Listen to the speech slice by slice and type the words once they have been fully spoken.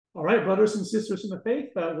All right, brothers and sisters in the faith,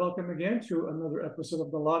 welcome again to another episode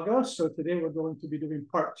of the Logos. So today we're going to be doing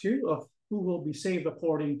part two of who will be saved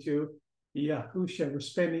according to Yahusha. We're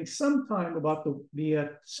spending some time about the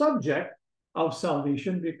subject of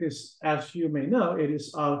salvation because, as you may know, it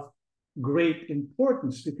is of great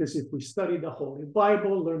importance because if we study the Holy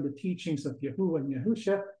Bible, learn the teachings of Yahuwah and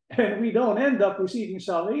Yahusha, and we don't end up receiving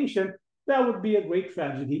salvation, that would be a great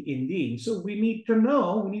tragedy indeed. So we need to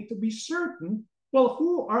know, we need to be certain, well,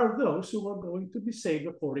 who are those who are going to be saved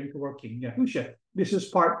according to our King Yahusha? This is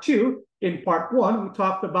part two. In part one, we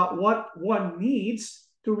talked about what one needs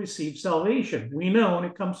to receive salvation. We know when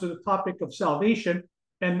it comes to the topic of salvation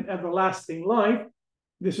and everlasting life,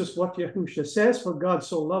 this is what Yahusha says, for God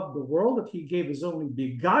so loved the world that he gave his only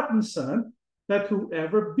begotten Son, that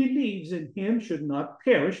whoever believes in him should not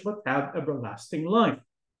perish but have everlasting life.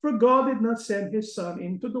 For God did not send his Son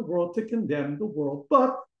into the world to condemn the world,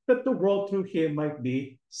 but that the world through him might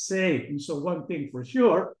be saved. And so one thing for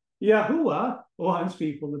sure, Yahuwah wants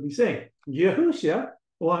people to be saved. Yahusha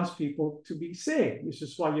wants people to be saved. This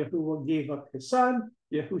is why Yahuwah gave up his Son,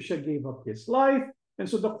 Yahusha gave up his life. And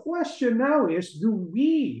so the question now is, do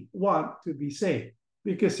we want to be saved?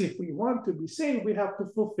 Because if we want to be saved, we have to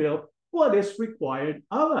fulfill what is required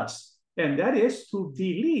of us. And that is to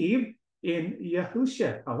believe in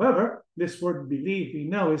Yahusha. However, this word believe, we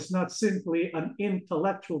know, is not simply an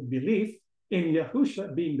intellectual belief in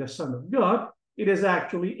Yahusha being the Son of God. It is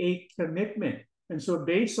actually a commitment. And so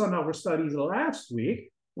based on our studies last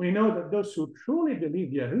week, we know that those who truly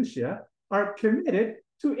believe Yahusha are committed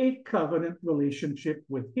to a covenant relationship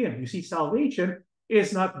with him. You see, salvation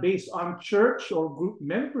is not based on church or group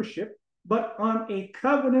membership, but on a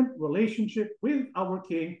covenant relationship with our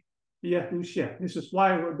King Yahusha. This is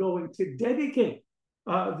why we're going to dedicate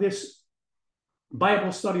this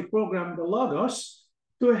Bible study program, the Logos,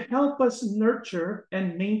 to help us nurture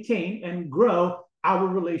and maintain and grow our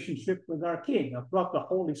relationship with our King. Now, throughout the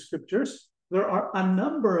Holy Scriptures, there are a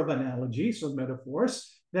number of analogies or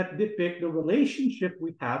metaphors that depict the relationship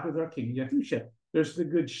we have with our King Yahusha. There's the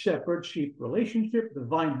good shepherd-sheep relationship, the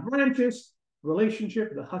vine branches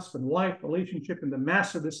relationship, the husband-wife relationship, and the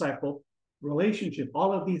master-disciple relationship.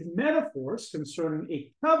 All of these metaphors concerning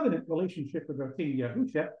a covenant relationship with our King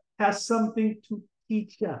Yahusha has something to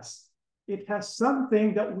teach us. It has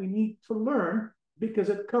something that we need to learn because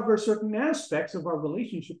it covers certain aspects of our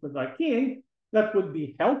relationship with our King that would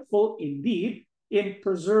be helpful indeed in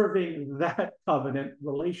preserving that covenant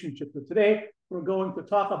relationship. But today, we're going to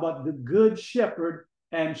talk about the good shepherd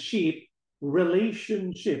and sheep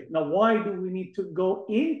relationship. Now, why do we need to go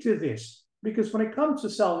into this? Because when it comes to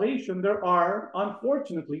salvation, there are,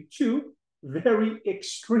 unfortunately, two very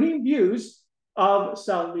extreme views of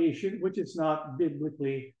salvation, which is not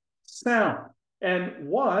biblically sound. And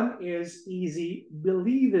one is easy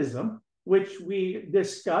believism, which we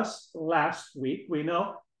discussed last week. We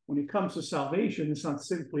know when it comes to salvation, it's not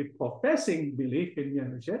simply professing belief in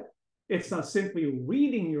Yahusha. It's not simply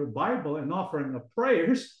reading your Bible and offering up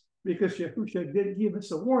prayers, because Yahusha did give us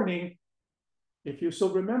a warning. If you so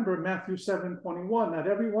remember Matthew 7:21, not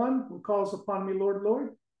everyone who calls upon me, Lord,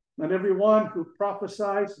 Lord, not everyone who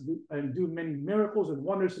prophesies and do many miracles and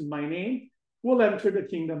wonders in my name will enter the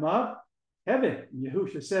kingdom of heaven.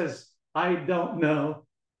 Yahusha says, I don't know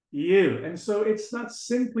you. And so it's not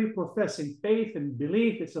simply professing faith and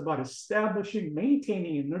belief. It's about establishing,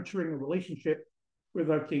 maintaining, and nurturing a relationship with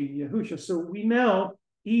our King Yahusha. So we know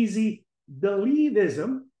easy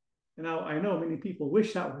believism. Now, I know many people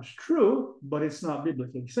wish that was true, but it's not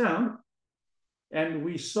biblically sound. And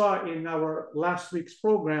we saw in our last week's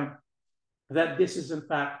program that this is, in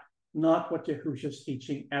fact, not what Yahusha is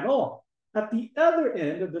teaching at all. At the other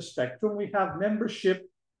end of the spectrum, we have membership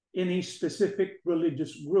in a specific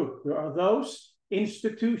religious group. There are those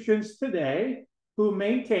institutions today who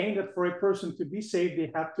maintain that for a person to be saved, they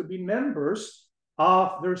have to be members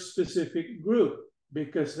of their specific group,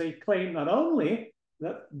 because they claim not only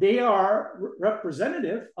that they are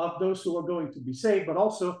representative of those who are going to be saved, but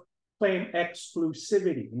also claim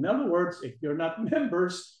exclusivity. In other words, if you're not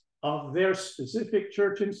members of their specific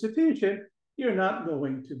church institution, you're not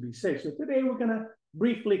going to be saved. So today we're going to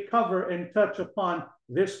briefly cover and touch upon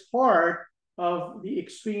this part of the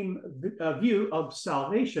extreme view of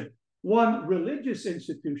salvation. One religious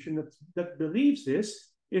institution that believes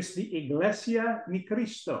this is the Iglesia ni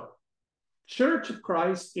Cristo, Church of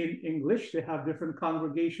Christ in English. They have different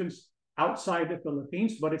congregations outside the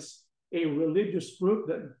Philippines, but it's a religious group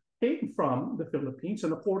that came from the Philippines.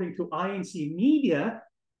 And according to incmedia.org,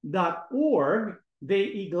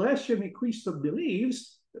 the Iglesia ni Cristo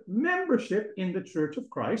believes that membership in the Church of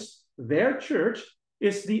Christ, their church,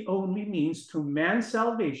 is the only means to man's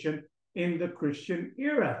salvation in the Christian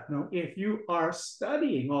era. Now, if you are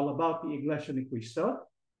studying all about the Iglesia ni Cristo,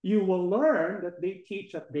 you will learn that they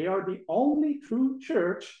teach that they are the only true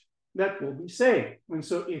church that will be saved. And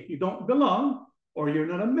so if you don't belong or you're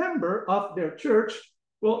not a member of their church,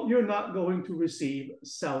 well, you're not going to receive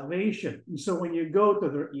salvation. And so when you go to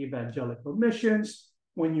their evangelical missions,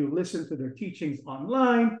 when you listen to their teachings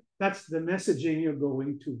online, that's the messaging you're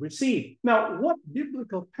going to receive. Now, what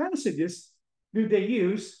biblical passages do they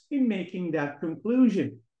use in making that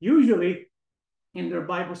conclusion? Usually, in their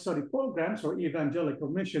Bible study programs or evangelical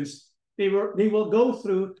missions, they will go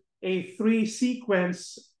through a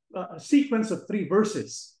sequence of 3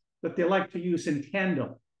 verses that they like to use in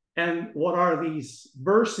tandem. And what are these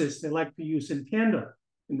verses they like to use in tandem?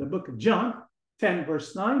 In the book of John 10,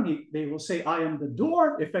 verse 9, they will say, I am the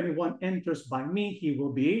door. If anyone enters by me, he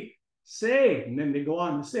will be saved. And then they go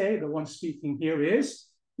on to say, the one speaking here is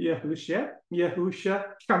Yahusha. Yahusha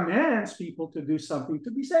commands people to do something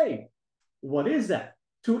to be saved. What is that?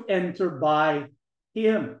 To enter by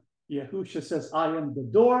him. Yahusha says, I am the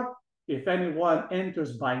door. If anyone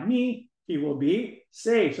enters by me, he will be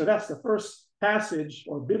saved. So that's the first passage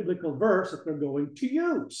or biblical verse that they're going to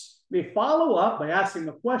use. They follow up by asking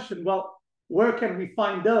the question, well, where can we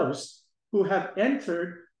find those who have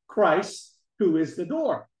entered Christ, who is the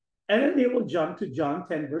door? And then they will jump to John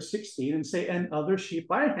 10, verse 16 and say, and other sheep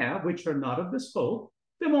I have, which are not of this fold,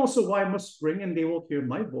 them also I must bring, and they will hear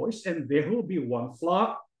my voice, and there will be one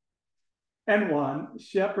flock and one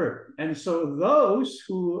shepherd. And so those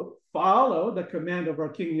who follow the command of our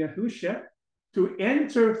King Yahusha to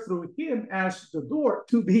enter through him as the door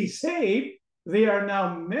to be saved, they are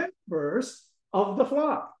now members of the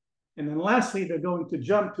flock. And then lastly, they're going to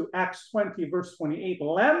jump to Acts 20, verse 28,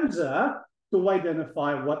 Lamza, to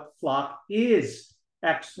identify what flock is.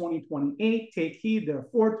 Acts 20, 28, take heed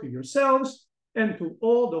therefore to yourselves and to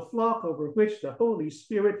all the flock over which the Holy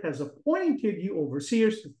Spirit has appointed you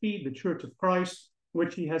overseers to feed the church of Christ,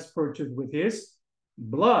 which he has purchased with his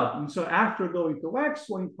blood. And so after going to Acts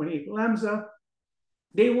 20, 28, Lamza,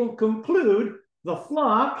 they will conclude the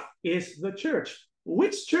flock is the church.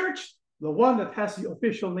 Which church? The one that has the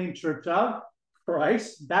official name Church of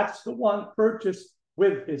Christ. That's the one purchased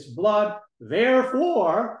with his blood.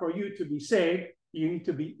 Therefore, for you to be saved, you need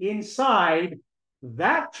to be inside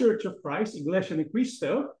that Church of Christ, Iglesia ni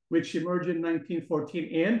Cristo, which emerged in 1914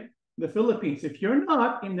 in the Philippines. If you're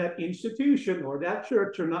not in that institution or that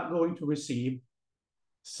church, you're not going to receive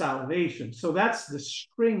salvation. So that's the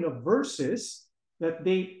string of verses that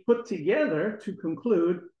they put together to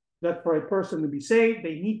conclude that for a person to be saved,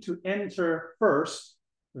 they need to enter first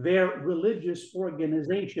their religious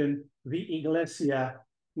organization, the Iglesia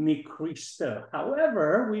ni Cristo.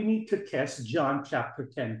 However, we need to test John chapter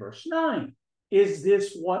 10, verse 9. Is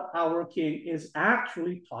this what our King is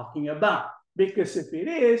actually talking about? Because if it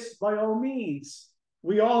is, by all means,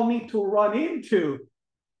 we all need to run into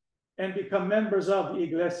and become members of the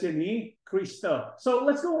Iglesia ni Cristo. So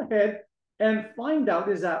let's go ahead and find out,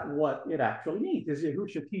 is that what it actually means? Is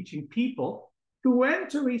Yahusha teaching people to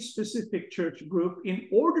enter a specific church group in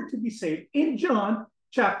order to be saved in John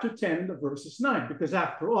chapter 10, the verses 9? Because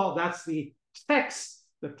after all, that's the text,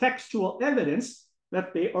 the textual evidence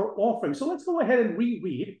that they are offering. So let's go ahead and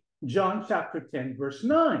reread John chapter 10, verse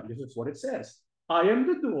 9. This is what it says. I am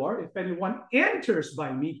the door. If anyone enters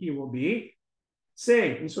by me, he will be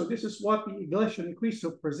saved. And so this is what the Iglesia ni Cristo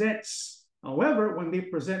presents. However, when they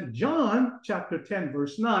present John chapter 10,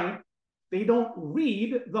 verse 9, they don't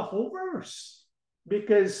read the whole verse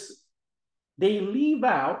because they leave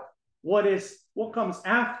out what comes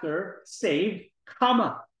after saved,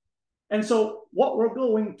 comma. And so what we're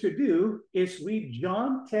going to do is read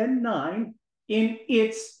John 10:9 in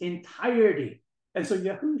its entirety. And so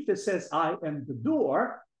Yahusha says, I am the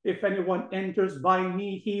door. If anyone enters by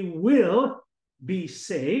me, he will be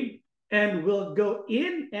saved and will go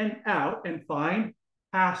in and out and find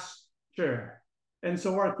pasture. And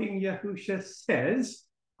so our King Yahusha says,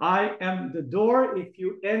 I am the door. If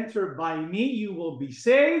you enter by me, you will be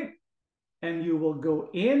saved, and you will go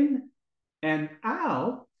in and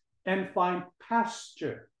out and find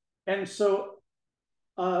pasture. And so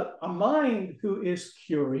a mind who is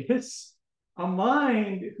curious, a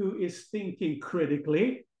mind who is thinking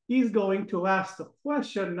critically, he's going to ask the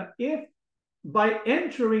question, if by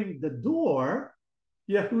entering the door,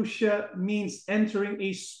 Yahusha means entering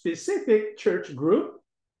a specific church group,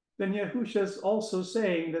 then Yahusha is also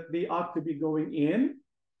saying that they ought to be going in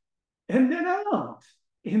and then out.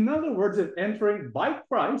 In other words, if entering by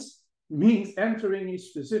Christ means entering a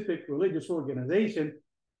specific religious organization,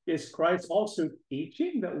 is Christ also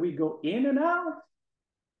teaching that we go in and out?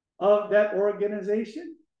 of that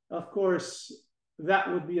organization, of course,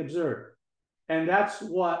 that would be absurd. And that's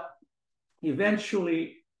what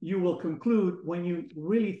eventually you will conclude when you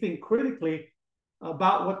really think critically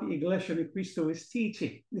about what the Iglesia ni Cristo is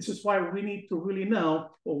teaching. This is why we need to really know,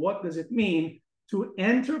 well, what does it mean to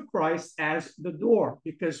enter Christ as the door?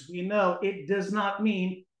 Because we know it does not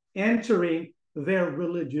mean entering their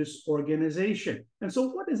religious organization. And so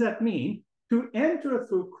what does that mean? To enter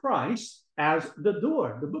through Christ as the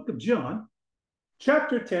door. The book of John,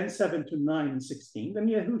 chapter 10, 7 to 9 and 16. Then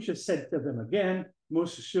Yahusha said to them again,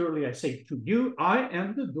 most assuredly I say to you, I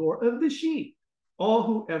am the door of the sheep. All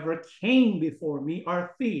who ever came before me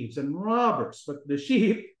are thieves and robbers, but the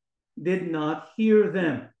sheep did not hear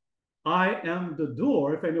them. I am the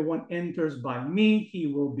door. If anyone enters by me, he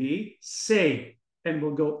will be saved and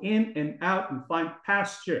will go in and out and find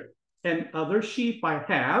pasture. And other sheep I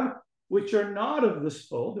have, which are not of this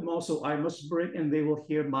fold, them also I must bring, and they will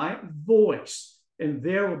hear my voice. And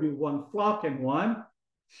there will be one flock and one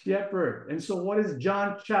shepherd. And so what is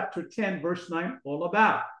John chapter 10, verse 9 all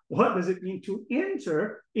about? What does it mean to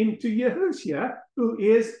enter into Yahusha, who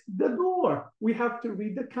is the door? We have to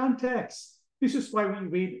read the context. This is why we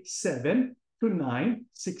read 7 to 9,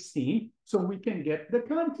 16, so we can get the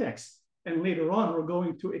context. And later on, we're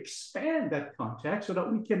going to expand that context so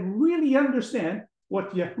that we can really understand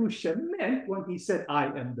what Yahusha meant when he said, I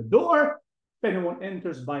am the door. If anyone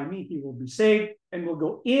enters by me, he will be saved and will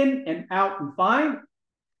go in and out and find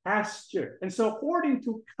pasture. And so according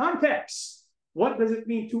to context, what does it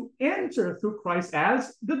mean to enter through Christ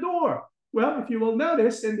as the door? Well, if you will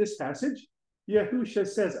notice in this passage, Yahusha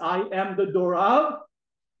says, I am the door of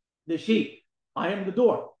the sheep. I am the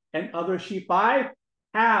door, and other sheep I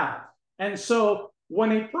have. And so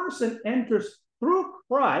when a person enters through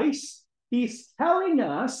Christ, he's telling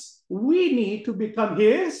us we need to become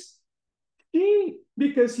his sheep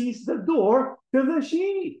because he's the door to the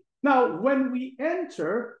sheep. Now, when we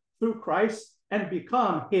enter through Christ and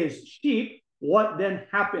become his sheep, what then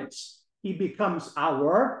happens? He becomes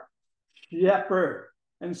our shepherd.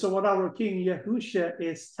 And so what our King Yahusha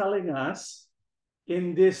is telling us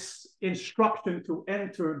in this instruction to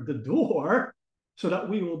enter the door so that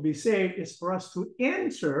we will be saved is for us to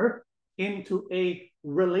enter into a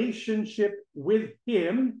relationship with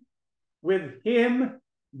him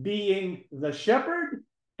being the shepherd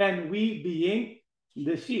and we being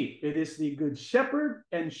the sheep. It is the good shepherd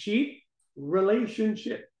and sheep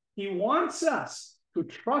relationship. He wants us to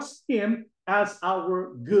trust him as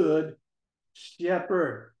our good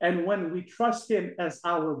shepherd. And when we trust him as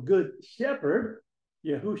our good shepherd,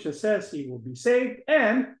 Yahusha says he will be saved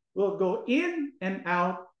and will go in and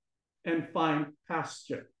out and find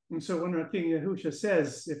pasture. And so when our King Yahusha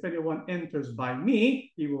says, if anyone enters by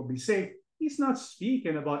me, he will be saved, he's not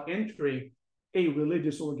speaking about entering a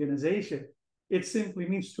religious organization. It simply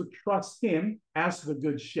means to trust him as the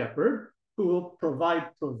good shepherd who will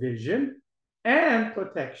provide provision and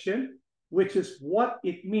protection, which is what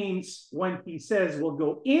it means when he says we'll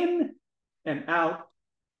go in and out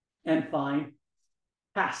and find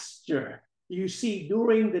pasture. You see,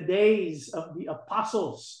 during the days of the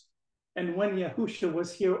apostles and when Yahusha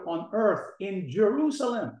was here on earth in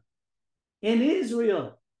Jerusalem, in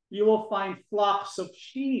Israel, you will find flocks of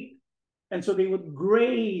sheep. And so they would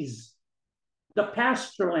graze the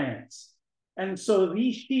pasture lands. And so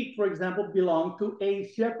these sheep, for example, belong to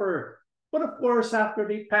a shepherd. But of course, after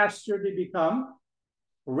they pasture, they become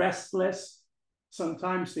restless.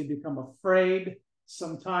 Sometimes they become afraid.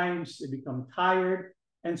 Sometimes they become tired.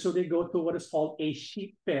 And so they go to what is called a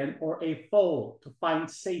sheep pen or a fold to find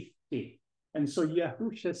safety. And so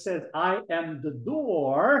Yahusha says, I am the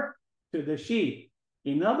door to the sheep.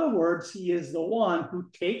 In other words, he is the one who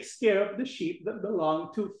takes care of the sheep that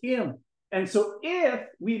belong to him. And so if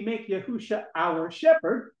we make Yahusha our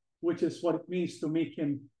shepherd, which is what it means to make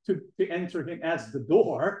him, to enter him as the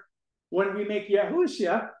door, when we make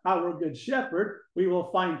Yahusha our good shepherd, we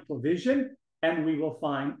will find provision and we will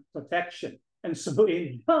find protection. And so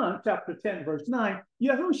in John chapter 10, verse 9,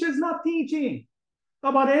 Yahusha is not teaching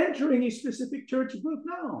about entering a specific church group.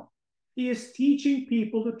 No, he is teaching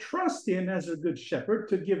people to trust him as a good shepherd,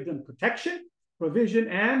 to give them protection, provision,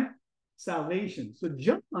 and salvation. So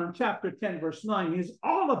John chapter 10, verse 9 is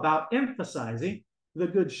all about emphasizing the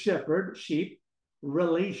good shepherd sheep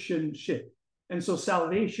relationship. And so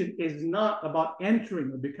salvation is not about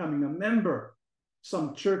entering or becoming a member,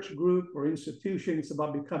 some church group or institution. It's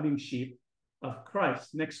about becoming sheep of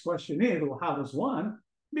Christ. Next question is, well, how does one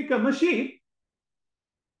become a sheep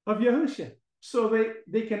of Yahusha so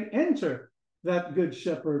they can enter that good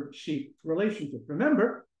shepherd sheep relationship?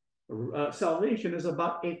 Remember, salvation is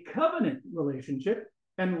about a covenant relationship,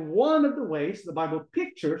 And one of the ways the Bible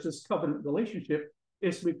pictures this covenant relationship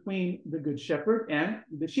is between the good shepherd and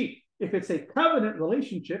the sheep. If it's a covenant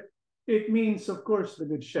relationship, it means, of course, the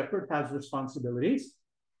good shepherd has responsibilities,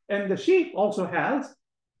 and the sheep also has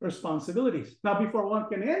responsibilities. Now, before one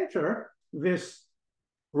can enter this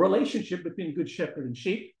relationship between good shepherd and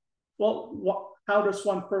sheep, well, how does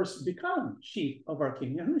one first become sheep of our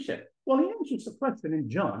King Yahusha? Well, he answers the question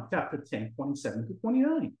in John chapter 10, 27 to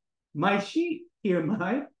 29. My sheep hear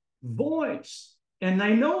my voice, and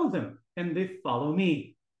I know them, and they follow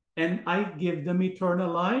me. And I give them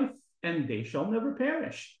eternal life, and they shall never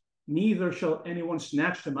perish. Neither shall anyone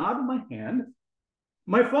snatch them out of my hand.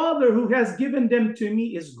 My Father who has given them to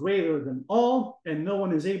me is greater than all, and no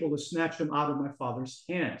one is able to snatch them out of my Father's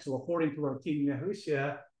hand. So according to our King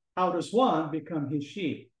Yahusha, how does one become his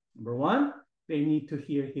sheep? Number one, they need to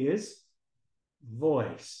hear his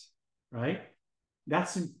voice, right?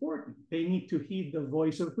 That's important. They need to heed the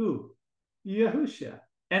voice of who? Yahusha.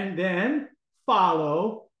 And then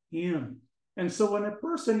follow him. And so when a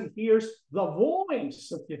person hears the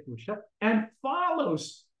voice of Yahusha and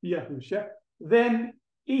follows Yahusha, then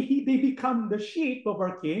they become the sheep of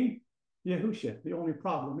our King Yahusha. The only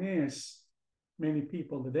problem is many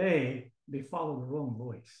people today, they follow the wrong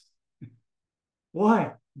voice.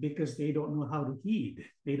 Why? Because they don't know how to heed.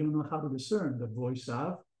 They don't know how to discern the voice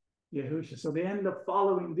of Yahusha. So they end up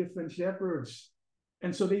following different shepherds.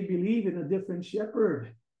 And so they believe in a different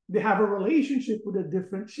shepherd. They have a relationship with a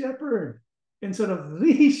different shepherd instead of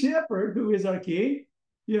the shepherd who is our King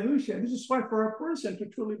Yahusha. This is why for a person to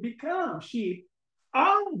truly become sheep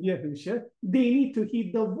of Yahusha, they need to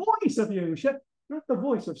heed the voice of Yahusha, not the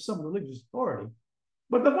voice of some religious authority,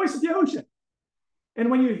 but the voice of Yahusha. And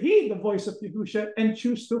when you heed the voice of Yahusha and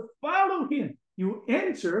choose to follow him, you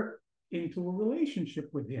enter into a relationship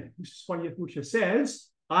with him. This is why Yahusha says,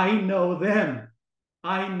 I know them.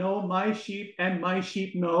 I know my sheep, and my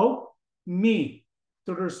sheep know me.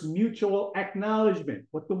 So there's mutual acknowledgement.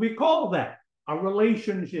 What do we call that? A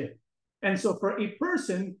relationship. And so for a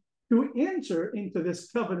person to enter into this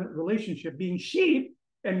covenant relationship, being sheep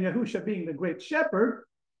and Yahusha being the great shepherd,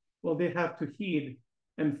 well, they have to heed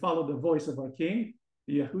and follow the voice of our King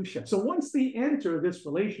Yahusha. So once they enter this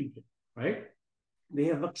relationship, right, they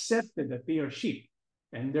have accepted that they are sheep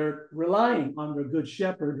and they're relying on their good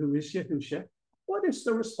shepherd who is Yahusha. What is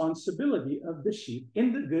the responsibility of the sheep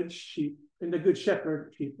in the good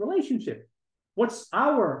shepherd sheep relationship? What's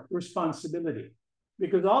our responsibility?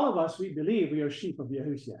 Because all of us, we believe we are sheep of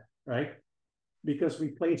Yahusha, right? Because we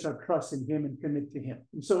place our trust in him and commit to him.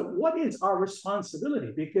 And so what is our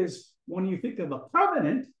responsibility? Because when you think of a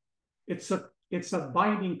covenant, it's a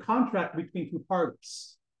binding contract between two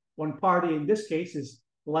parties. One party in this case is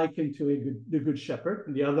likened to the good shepherd,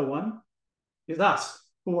 and the other one is us,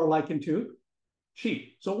 who are likened to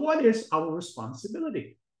sheep. So what is our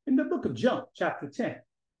responsibility? In the book of John, chapter 10,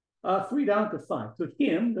 3 down to 5, to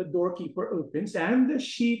him the doorkeeper opens, and the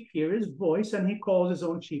sheep hear his voice, and he calls his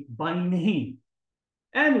own sheep by name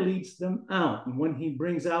and leads them out. And when he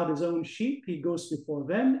brings out his own sheep, he goes before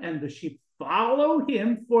them, and the sheep follow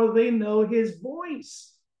him, for they know his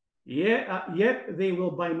voice. Yet they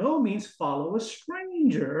will by no means follow a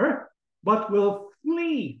stranger, but will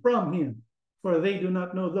flee from him, for they do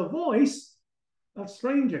not know the voice of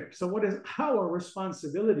strangers. So what is our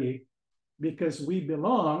responsibility? Because we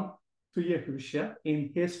belong to Yahusha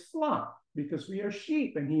in his flock, because we are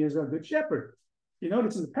sheep and he is our good shepherd. You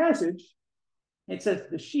notice in the passage, it says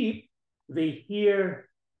the sheep, they hear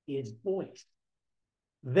his voice.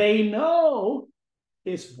 They know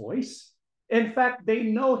his voice. In fact, they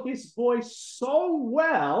know his voice so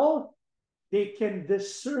well, they can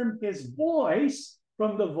discern his voice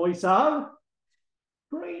from the voice of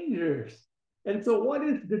strangers. And so what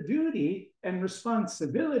is the duty and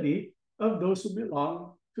responsibility of those who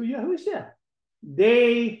belong to Yahusha?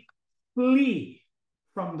 They flee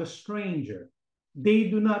from the stranger. They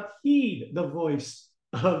do not heed the voice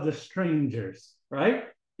of the strangers, right?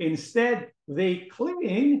 Instead, they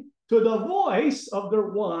cling to the voice of their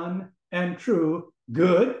one and true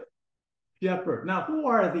good shepherd. Now, who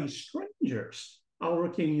are these strangers our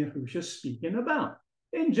King Yahusha speaking about?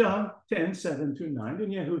 In John 10, 7 to 9,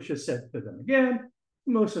 and Yahusha said to them again,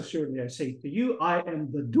 most assuredly I say to you, I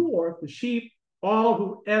am the door of the sheep. All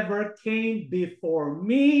who ever came before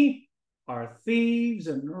me are thieves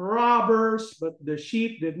and robbers, but the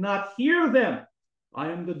sheep did not hear them. I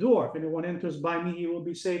am the door. If anyone enters by me, he will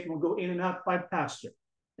be safe and will go in and out by pasture.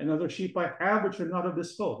 And other sheep I have which are not of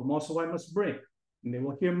this fold, them also I must bring. And they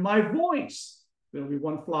will hear my voice. There will be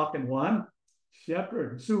one flock and one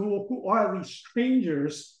shepherd. So who are these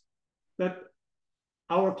strangers that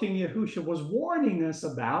our King Yahusha was warning us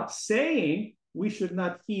about, saying we should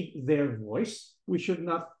not heed their voice, we should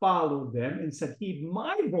not follow them. Instead, heed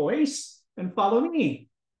my voice and follow me.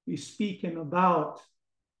 He's speaking about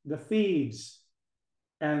the thieves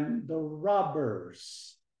and the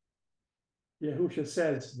robbers. Yahusha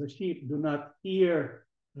says the sheep do not hear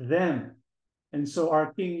them. And so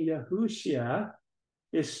our King Yahusha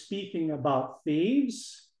is speaking about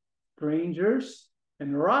thieves, strangers,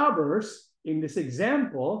 and robbers in this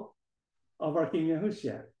example of our King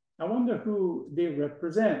Yahusha. I wonder who they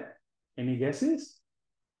represent. Any guesses?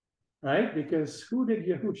 Right? Because who did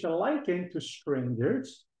Yahusha liken to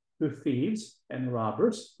strangers, to thieves, and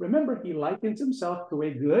robbers? Remember, he likens himself to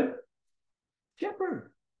a good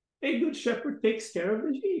shepherd. A good shepherd takes care of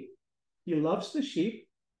the sheep. He loves the sheep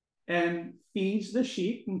and feeds the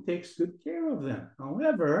sheep and takes good care of them.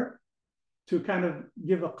 However, to kind of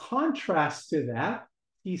give a contrast to that,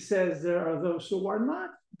 he says there are those who are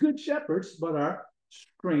not good shepherds, but are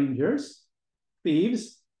strangers,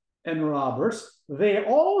 thieves, and robbers. They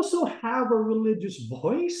also have a religious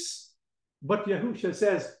voice, but Yahusha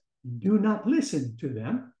says, do not listen to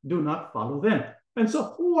them, do not follow them. And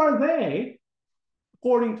so who are they,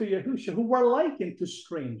 according to Yahusha, who were likened to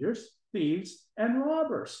strangers, thieves, and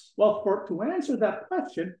robbers? Well, to answer that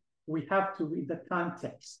question, we have to read the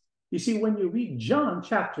context. You see, when you read John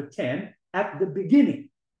chapter 10 at the beginning,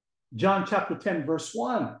 John chapter 10, verse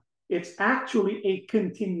 1, it's actually a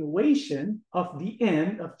continuation of the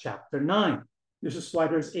end of chapter 9. This is why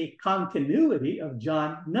there's a continuity of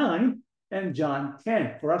John 9 and John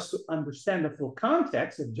 10. For us to understand the full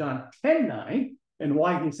context of John 10:9 and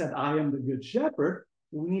why he said, I am the good shepherd,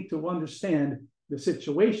 we need to understand the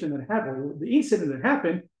situation that happened, the incident that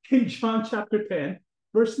happened in John chapter 10,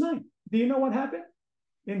 verse 9. Do you know what happened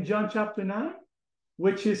in John chapter 9?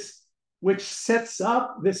 Which sets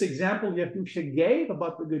up this example Yahusha gave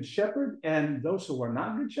about the good shepherd and those who are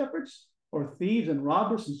not good shepherds, or thieves and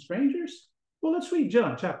robbers and strangers? Well, let's read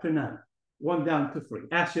John chapter 9, 1 down to 3.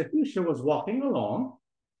 As Yahusha was walking along,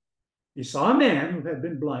 he saw a man who had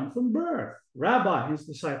been blind from birth. Rabbi, his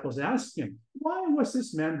disciples asked him, why was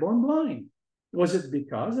this man born blind? Was it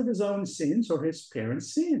because of his own sins or his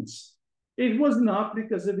parents' sins? It was not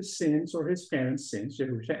because of his sins or his parents' sins,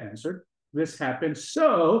 Yahusha answered. This happened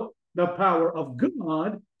so the power of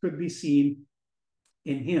God could be seen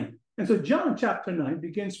in him. And so John chapter 9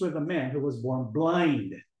 begins with a man who was born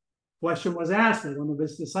blind. Question was asked by one of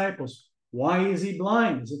his disciples, why is he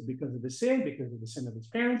blind? Is it because of his sin, because of the sin of his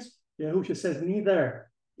parents? Yahusha says, neither.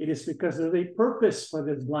 It is because there's a purpose for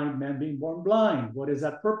this blind man being born blind. What is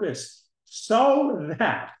that purpose? So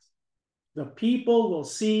that the people will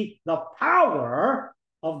see the power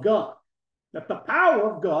of God. That the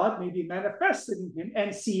power of God may be manifested in him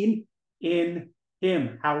and seen in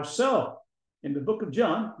him. How so? In the book of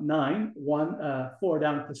John 9, 4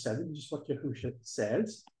 down to 7, which is what Yahusha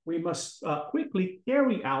says, we must quickly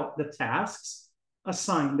carry out the tasks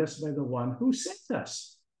assigned us by the one who sent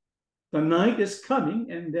us. The night is coming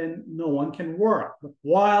and then no one can work. But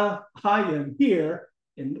while I am here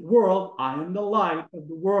in the world, I am the light of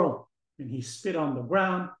the world. And he spit on the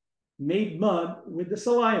ground, made mud with the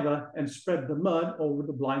saliva, and spread the mud over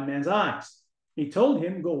the blind man's eyes. He told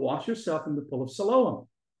him, go wash yourself in the pool of Siloam.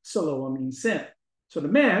 Siloam means sent. So the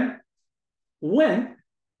man went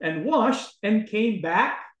and washed and came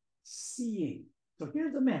back seeing. So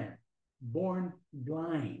here's a man born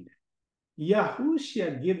blind.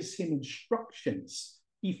 Yahusha gives him instructions.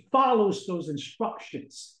 He follows those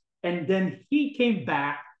instructions. And then he came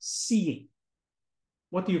back seeing.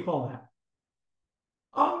 What do you call that?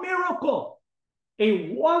 A miracle.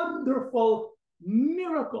 A wonderful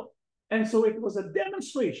miracle. And so it was a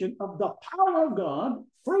demonstration of the power of God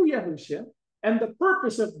through Yahusha. And the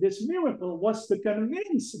purpose of this miracle was to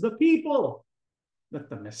convince the people that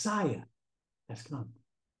the Messiah has come.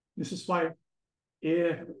 This is why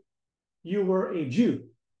if you were a Jew,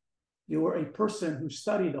 you were a person who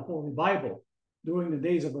studied the Holy Bible during the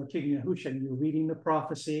days of our King Yahusha, and you're reading the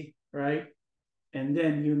prophecy, right? And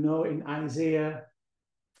then you know in Isaiah,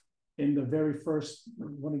 in the very first,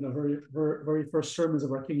 one of the very first sermons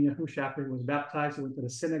of our King Yahusha after he was baptized, he went to the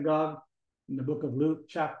synagogue in the book of Luke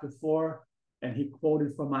chapter 4, and he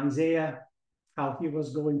quoted from Isaiah how he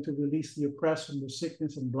was going to release the oppressed from their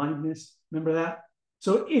sickness and blindness. Remember that?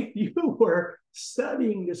 So if you were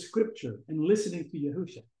studying the scripture and listening to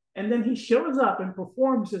Yahusha, and then he shows up and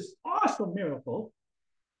performs this awesome miracle,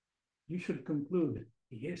 you should conclude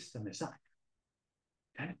he is the Messiah.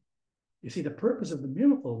 Okay? You see, the purpose of the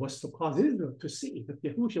miracle was to cause Israel to see that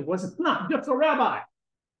Yahusha was not just a rabbi.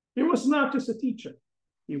 He was not just a teacher.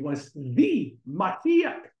 He was the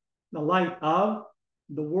Mashiach, the light of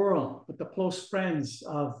the world, but the close friends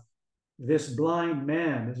of this blind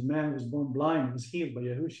man. This man was born blind, was healed by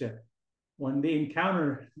Yahusha. When they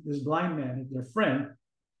encounter this blind man as their friend,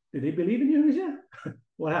 did they believe in Yahusha?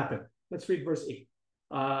 What happened? Let's read verse 8.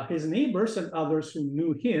 His neighbors and others who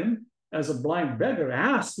knew him as a blind beggar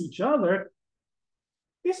asked each other,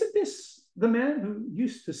 isn't this the man who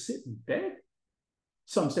used to sit and beg?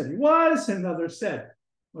 Some said he was, and others said,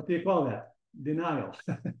 what do you call that? Denial.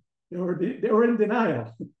 they were in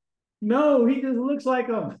denial. No, he just looks like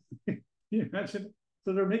him. Can you imagine?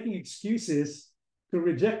 So they're making excuses to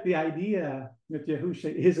reject the idea that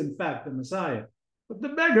Yahusha is in fact the Messiah. But the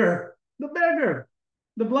beggar,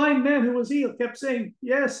 the blind man who was healed kept saying,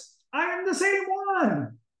 yes, I am the same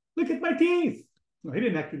one. Look at my teeth. No, he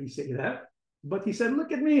didn't actually say that, but he said,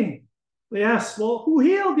 look at me. They asked, well, who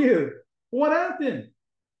healed you? What happened?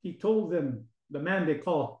 He told them, the man they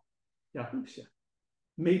call Yahusha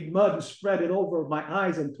made mud and spread it over my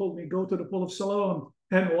eyes and told me, go to the pool of Siloam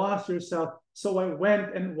and wash yourself. So I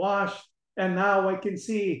went and washed, and now I can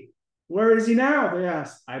see. Where is he now? They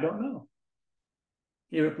asked. I don't know.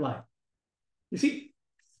 He replied. You see,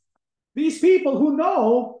 these people who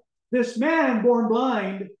know this man born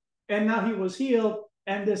blind, and now he was healed,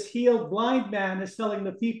 and this healed blind man is telling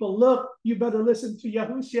the people, look, you better listen to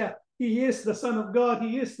Yahusha. He is the Son of God.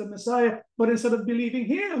 He is the Messiah. But instead of believing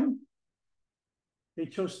him, they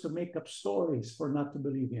chose to make up stories for not to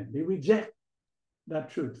believe him. They reject that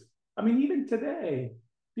truth. I mean, even today,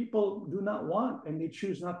 people do not want and they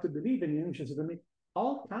choose not to believe in Yahusha. So they make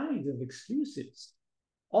all kinds of excuses,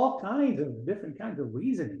 all kinds of different kinds of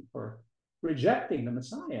reasoning for rejecting the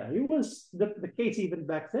Messiah. It was the case even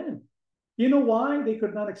back then. You know why they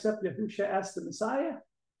could not accept Yahusha as the Messiah?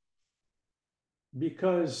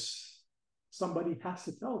 Because somebody has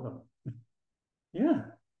to tell them. Yeah.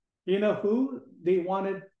 You know who they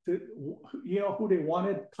wanted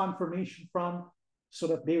confirmation from so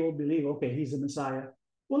that they will believe, okay, he's the Messiah.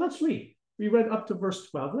 Well, let's read. We read up to verse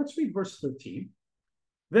 12. Let's read verse 13.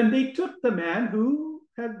 Then they took the man who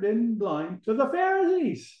had been blind to the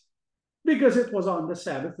Pharisees, because it was on the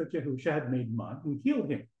Sabbath that Yahusha had made mud and healed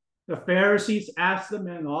him. The Pharisees asked the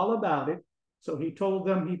man all about it. So he told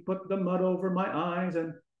them, he put the mud over my eyes,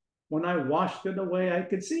 and when I washed it away, I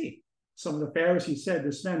could see. Some of the Pharisees said,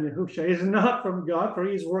 this man Yahusha is not from God, for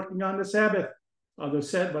he is working on the Sabbath. Others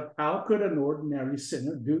said, but how could an ordinary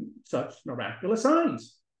sinner do such miraculous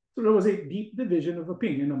signs? So there was a deep division of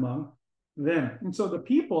opinion among them. And so the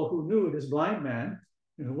people who knew this blind man,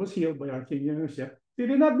 who was healed by our King Yahusha, they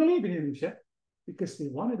did not believe in Yahusha because they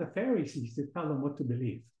wanted the Pharisees to tell them what to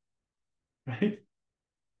believe. Right?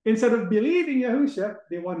 Instead of believing Yahusha,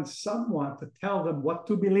 they wanted someone to tell them what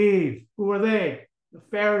to believe. Who were they? The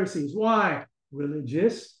Pharisees. Why?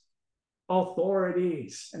 Religious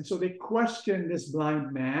authorities. And so they question this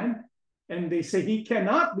blind man, and they say he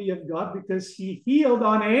cannot be of God because he healed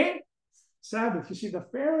on a Sabbath. You see, the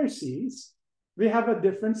Pharisees, they have a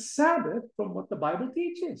different Sabbath from what the Bible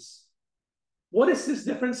teaches. What is this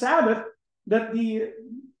different Sabbath that the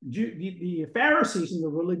Pharisees and the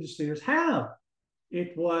religious leaders have?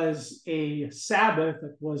 It was a Sabbath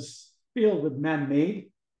that was filled with man-made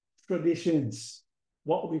traditions,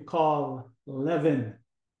 what we call leaven.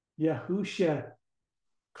 Yahusha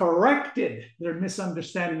corrected their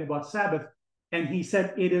misunderstanding about Sabbath, and he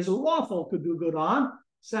said it is lawful to do good on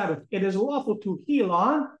Sabbath. It is lawful to heal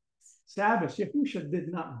on Sabbath. Yahusha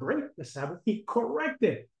did not break the Sabbath. He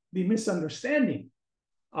corrected the misunderstanding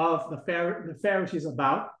of the Pharisees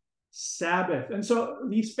about Sabbath. And so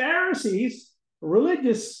these Pharisees,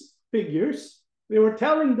 religious figures, they were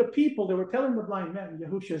telling the people, they were telling the blind man,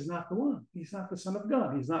 Yahusha is not the one. He's not the Son of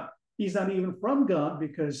God. He's not even from God,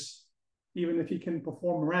 because even if he can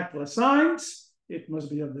perform miraculous signs, it must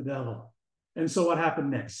be of the devil. And so what happened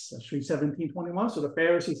next? Let's read 17:21. So the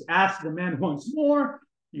Pharisees asked the man once more,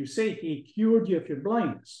 you say he cured you of your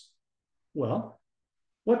blindness. Well,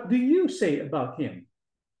 what do you say about him?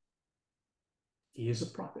 He is a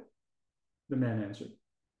prophet, the man answered.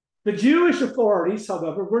 The Jewish authorities,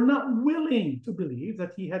 however, were not willing to believe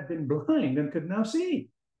that he had been blind and could now see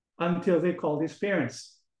until they called his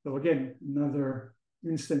parents. So again, another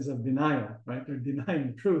instance of denial, right? They're denying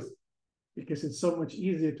the truth because it's so much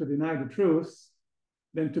easier to deny the truth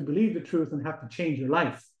than to believe the truth and have to change your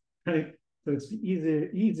life, right? So it's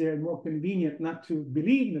easier and more convenient not to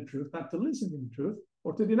believe in the truth, not to listen to the truth,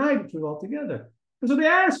 or to deny the truth altogether. And so they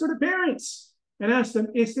asked for the parents and asked them,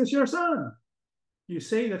 is this your son? You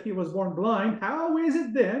say that he was born blind. How is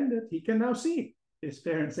it then that he can now see? His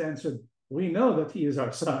parents answered, we know that he is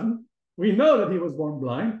our son. We know that he was born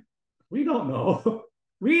blind. We don't know.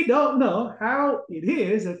 We don't know how it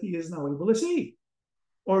is that he is now able to see.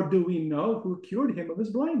 Or do we know who cured him of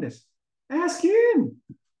his blindness? Ask him.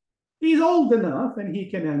 He's old enough and he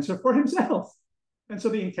can answer for himself. And so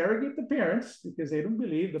they interrogate the parents because they don't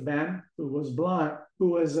believe the man who was blind,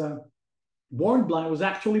 who was born blind, was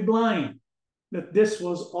actually blind, that this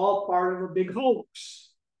was all part of a big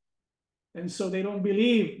hoax. And so they don't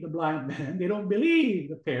believe the blind man. They don't believe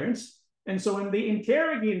the parents. And so when they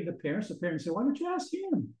interrogated the parents said, why don't you ask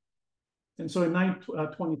him? And so in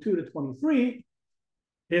 22 to 23,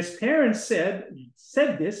 his parents said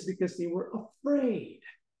this because they were afraid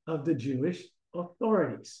of the Jewish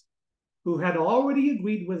authorities, who had already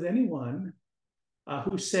agreed with anyone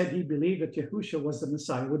who said he believed that Yahusha was the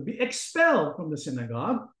Messiah would be expelled from the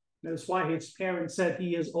synagogue. That's why his parents said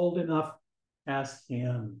he is old enough, ask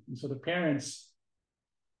him. And so the parents,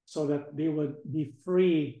 so that they would be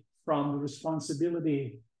free from the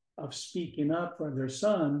responsibility of speaking up for their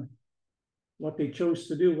son, what they chose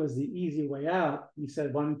to do was the easy way out. He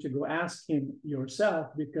said, why don't you go ask him yourself?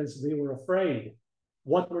 Because they were afraid.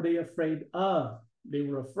 What were they afraid of? They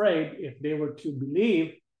were afraid if they were to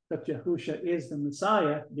believe that Yahusha is the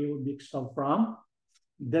Messiah, they would be expelled from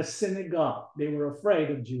the synagogue. They were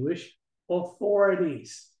afraid of Jewish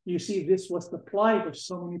authorities. You see, this was the plight of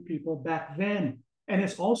so many people back then. And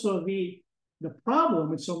it's also the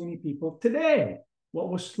problem with so many people today. What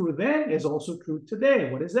was true then is also true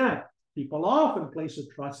today. What is that? People often place their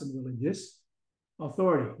trust in religious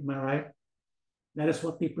authority. Am I right? That is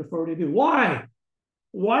what they prefer to do. Why?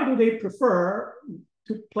 Why do they prefer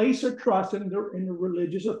to place their trust in the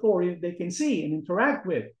religious authority that they can see and interact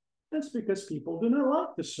with? That's because people do not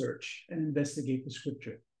like to search and investigate the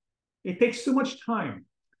scripture. It takes too much time,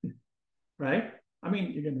 right? I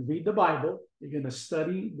mean, you're going to read the Bible, you're going to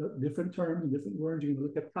study the different terms, different words, you're going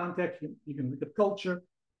to look at context, you're going to look at culture,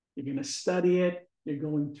 you're going to study it, you're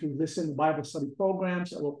going to listen to Bible study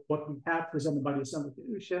programs, what we have presented by the Assembly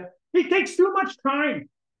of Yahusha. It takes too much time.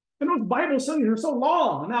 And those Bible studies are so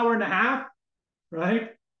long, an hour and a half,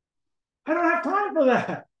 right? I don't have time for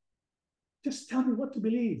that. Just tell me what to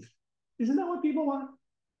believe. Isn't that what people want?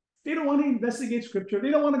 They don't want to investigate scripture.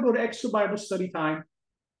 They don't want to go to extra Bible study time.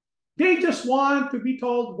 They just want to be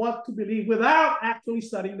told what to believe without actually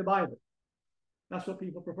studying the Bible. That's what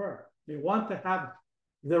people prefer. They want to have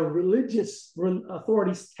the religious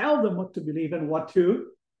authorities tell them what to believe and what to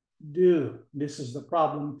do. This is the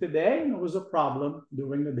problem today, and it was a problem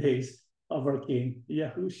during the days of our King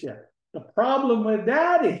Yahusha. The problem with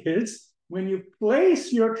that is when you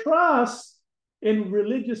place your trust in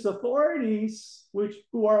religious authorities,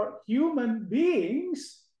 who are human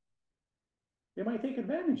beings, they might take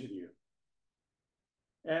advantage of you.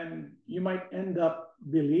 And you might end up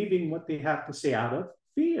believing what they have to say out of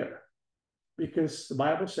fear. Because the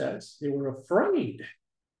Bible says they were afraid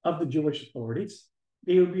of the Jewish authorities.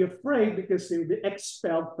 They would be afraid because they would be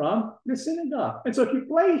expelled from the synagogue. And so if you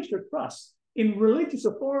place your trust in religious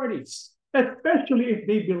authorities, especially if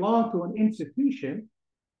they belong to an institution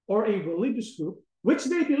or a religious group, which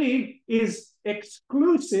they believe is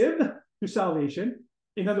exclusive to salvation,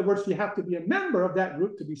 in other words, you have to be a member of that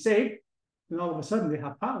group to be saved, then all of a sudden they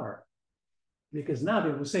have power. Because now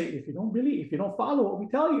they will say, if you don't believe, if you don't follow what we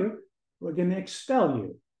tell you, we're going to expel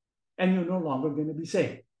you. And you're no longer going to be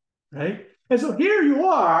saved, right? And so here you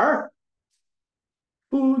are,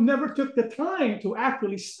 who never took the time to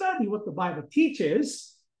actually study what the Bible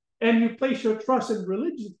teaches, and you place your trust in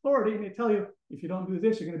religious authority, and they tell you, if you don't do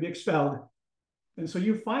this, you're going to be expelled. And so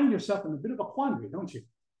you find yourself in a bit of a quandary, don't you?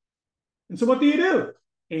 And so what do?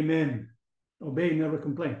 Amen. Obey, never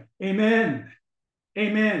complain. Amen.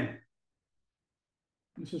 Amen.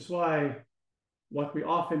 This is why what we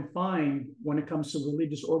often find when it comes to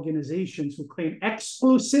religious organizations who claim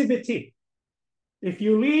exclusivity. If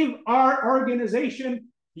you leave our organization,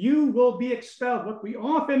 you will be expelled. What we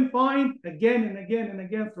often find again and again and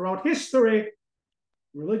again throughout history,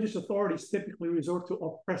 religious authorities typically resort to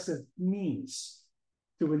oppressive means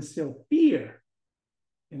to instill fear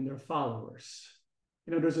in their followers.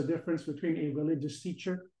 You know, there's a difference between a religious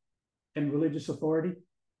teacher and religious authority.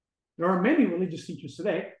 There are many religious teachers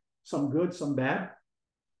today, some good, some bad.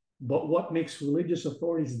 But what makes religious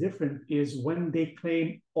authorities different is when they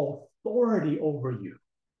claim authority over you.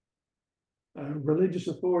 Religious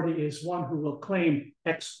authority is one who will claim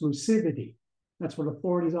exclusivity. That's what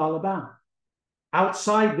authority is all about.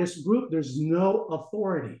 Outside this group, there's no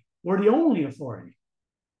authority. We're the only authority.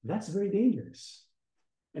 That's very dangerous.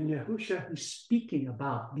 And Yahusha is speaking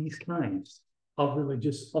about these kinds of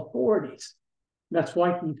religious authorities. That's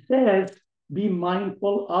why he says, be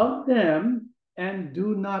mindful of them and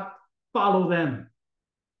do not follow them.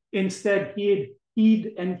 Instead,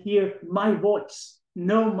 heed and hear my voice.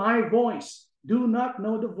 Know my voice. do not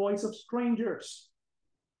know the voice of strangers.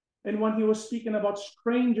 And when he was speaking about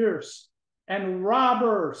strangers and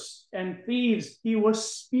robbers and thieves, he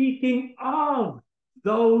was speaking of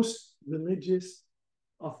those religious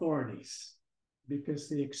authorities, because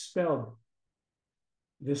they expelled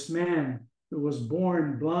this man who was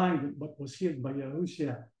born blind but was healed by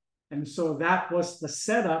Yahusha. And so that was the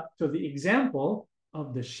setup to the example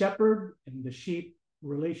of the shepherd and the sheep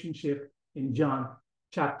relationship in John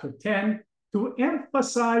chapter 10, to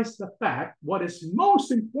emphasize the fact what is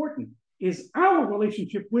most important is our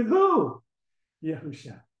relationship with who?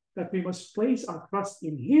 Yahusha. That we must place our trust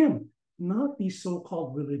in him, not these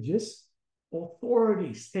so-called religious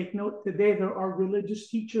authorities. Take note, today there are religious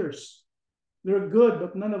teachers. They're good,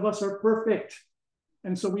 but none of us are perfect.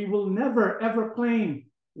 And so we will never, ever claim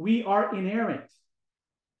we are inerrant.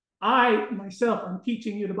 I, myself, I'm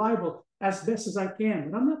teaching you the Bible as best as I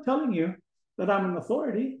can, but I'm not telling you that I'm an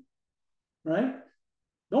authority, right?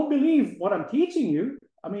 Don't believe what I'm teaching you.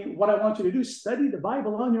 I mean, what I want you to do is study the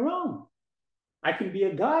Bible on your own. I can be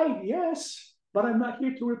a guide, yes, but I'm not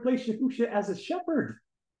here to replace Yahusha as a shepherd.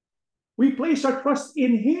 We place our trust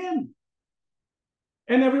in him,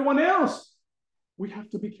 and everyone else we have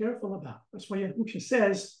to be careful about. That's why Yahusha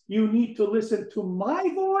says, you need to listen to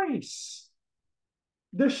my voice.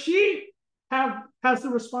 The sheep has the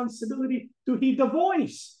responsibility to heed the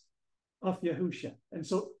voice of Yahusha. And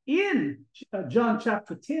so in John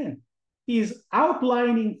chapter 10, he is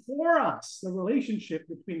outlining for us the relationship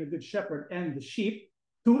between the good shepherd and the sheep,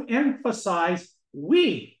 to emphasize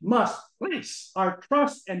we must place our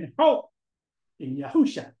trust and hope in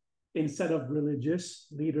Yahusha instead of religious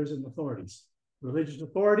leaders and authorities. Religious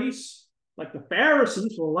authorities, like the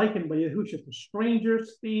Pharisees, were likened by Yahusha to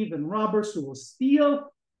strangers, thieves, and robbers who will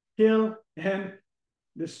steal, kill, and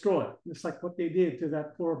destroy. Just like what they did to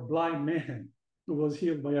that poor blind man who was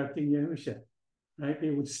healed by our King Yahusha. Right? They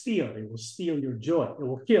will steal your joy. They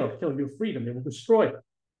will kill your freedom. They will destroy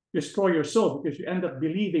your soul, because you end up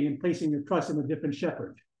believing and placing your trust in a different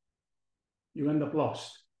shepherd. You end up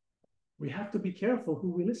lost. We have to be careful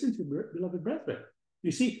who we listen to, beloved brethren.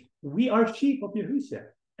 You see, we are sheep of Yahusha.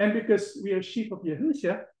 And because we are sheep of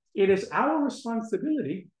Yahusha, it is our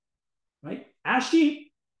responsibility, right, as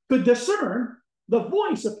sheep, to discern the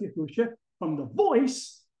voice of Yahusha from the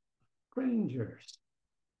voice of strangers.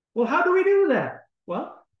 Well, how do we do that?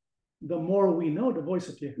 Well, the more we know the voice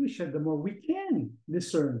of Yahusha, the more we can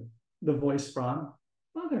discern the voice from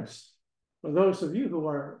others. For those of you who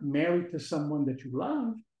are married to someone that you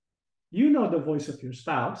love, you know the voice of your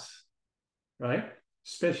spouse, right?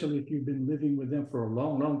 Especially if you've been living with them for a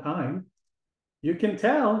long, long time. You can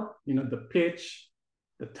tell, the pitch,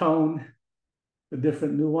 the tone, the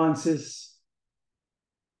different nuances.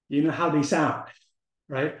 You know how they sound,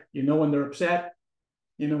 right? You know when they're upset.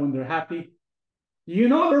 You know when they're happy. You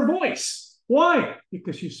know their voice. Why?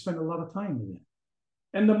 Because you spend a lot of time with them.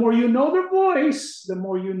 And the more you know their voice, the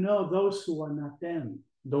more you know those who are not them,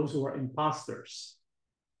 those who are imposters.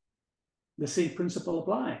 The same principle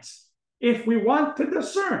applies. If we want to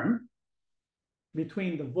discern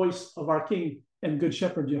between the voice of our King and Good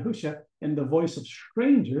Shepherd Yahusha and the voice of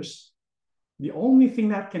strangers, the only thing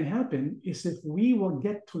that can happen is if we will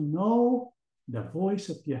get to know the voice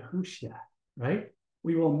of Yahusha, right?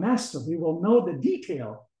 We will know the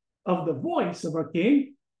detail of the voice of our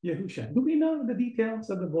King Yahusha. Do we know the details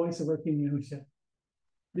of the voice of our King Yahusha?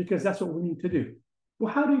 Because that's what we need to do.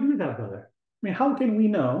 Well, how do you do that, brother? I mean, how can we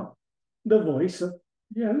know the voice of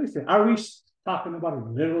Yahusha? Are we talking about a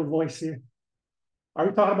literal voice here? Are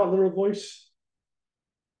we talking about literal voice?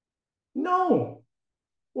 No,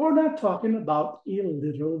 we're not talking about a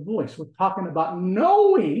literal voice. We're talking about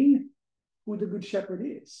knowing who the Good Shepherd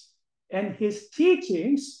is and his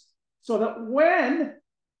teachings, so that when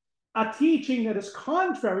a teaching that is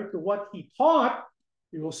contrary to what he taught,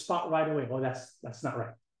 we will spot right away, well, that's not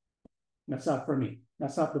right. That's not for me.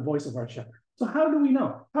 That's not the voice of our shepherd. So how do we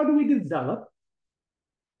know? How do we develop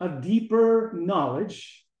a deeper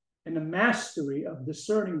knowledge and a mastery of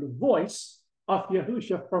discerning the voice of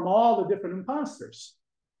Yahusha from all the different imposters?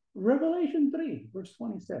 Revelation 3, verse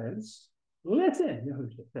 20 says, listen,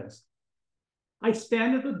 Yahusha says, I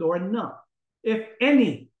stand at the door and knock. If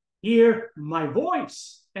any hear my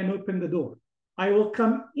voice and open the door, I will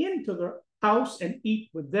come into their house and eat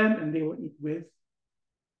with them, and they will eat with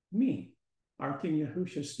me. Our King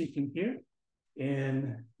Yahusha speaking here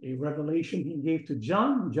in a revelation he gave to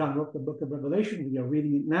John. John wrote the book of Revelation. We are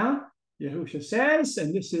reading it now. Yahusha says,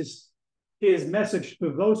 and this is his message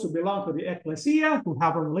to those who belong to the ecclesia, who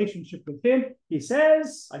have a relationship with him. He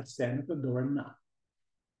says, I stand at the door and knock.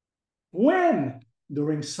 When?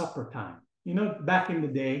 During supper time. Back in the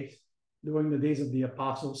day, during the days of the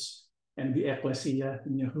apostles and the ecclesia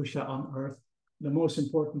and Yahusha on earth, the most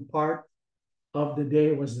important part of the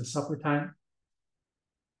day was the supper time.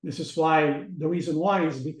 This is why, the reason why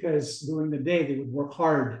is because during the day they would work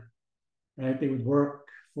hard, right? They would work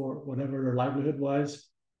for whatever their livelihood was.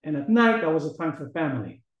 And at night, that was a time for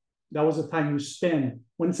family. That was a time you spend.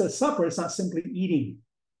 When it says supper, it's not simply eating.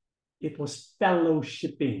 It was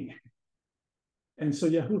fellowshipping. And so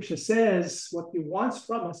Yahusha says what he wants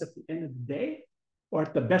from us at the end of the day, or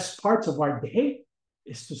at the best parts of our day,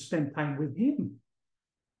 is to spend time with him,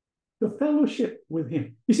 to fellowship with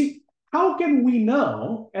him. You see, how can we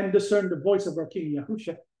know and discern the voice of our King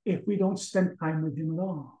Yahusha if we don't spend time with him at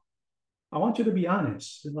all? I want you to be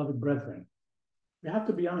honest, beloved brethren. We have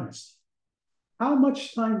to be honest. How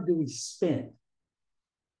much time do we spend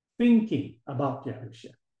thinking about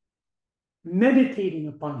Yahusha, meditating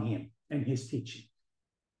upon him and his teaching?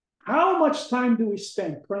 How much time do we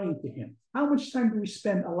spend praying to him? How much time do we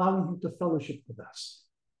spend allowing him to fellowship with us?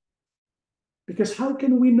 Because how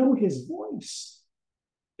can we know his voice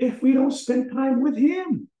if we don't spend time with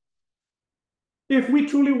him? If we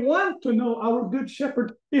truly want to know our good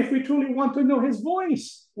shepherd, if we truly want to know his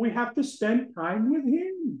voice, we have to spend time with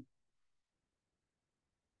him.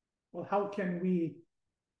 Well, how can we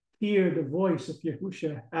hear the voice of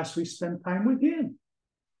Yahusha as we spend time with him?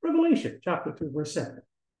 Revelation chapter 2, verse 7.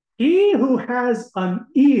 He who has an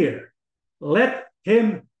ear, let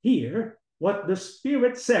him hear what the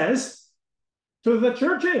Spirit says to the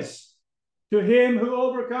churches. To him who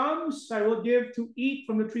overcomes, I will give to eat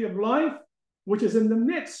from the tree of life, which is in the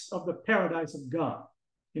midst of the paradise of God.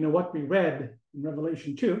 You know, what we read in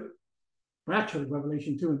Revelation 2, or actually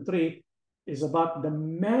Revelation 2 and 3, is about the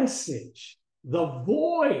message, the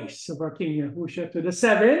voice of our King Yahusha to the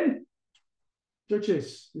seven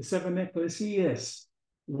churches, the seven ecclesias,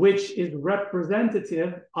 which is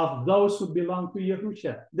representative of those who belong to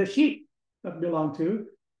Yahusha, the sheep that belong to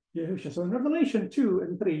Yahusha. So in Revelation 2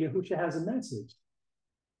 and 3, Yahusha has a message.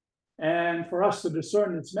 And for us to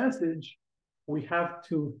discern its message, we have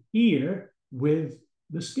to hear with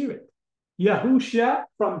the Spirit. Yahusha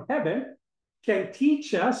from heaven can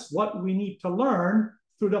teach us what we need to learn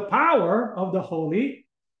through the power of the Holy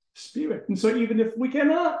Spirit. And so even if we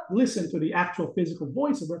cannot listen to the actual physical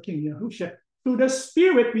voice of our King Yahusha, through the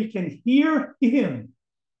Spirit we can hear him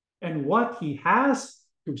and what he has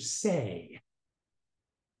to say.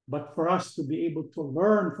 But for us to be able to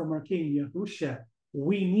learn from our King Yahusha,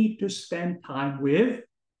 we need to spend time with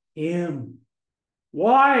him.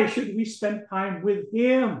 Why should we spend time with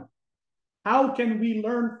him? How can we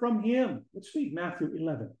learn from him? Let's read Matthew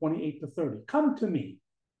 11, 28 to 30. Come to me,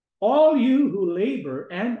 all you who labor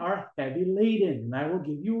and are heavy laden, and I will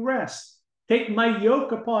give you rest. Take my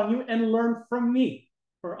yoke upon you and learn from me,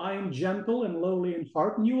 for I am gentle and lowly in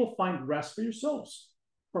heart, and you will find rest for your souls.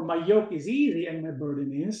 For my yoke is easy and my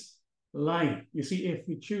burden is light. You see, if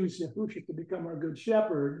we choose Yahusha to become our good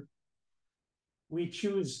shepherd, we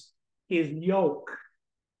choose his yoke.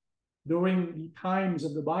 During the times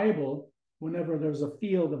of the Bible, whenever there's a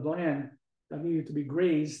field of land that needed to be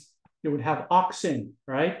grazed, they would have oxen,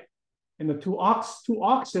 right? And the two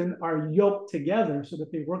oxen are yoked together so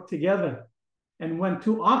that they work together. And when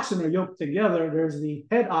two oxen are yoked together, there's the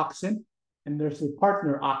head oxen and there's the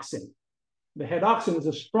partner oxen. The head oxen is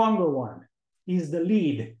a stronger one. He's the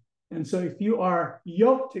lead. And so if you are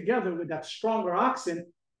yoked together with that stronger oxen,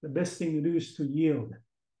 the best thing to do is to yield.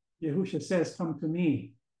 Yahusha says, come to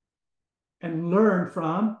me and learn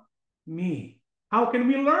from me. How can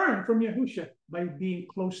we learn from Yahusha? By being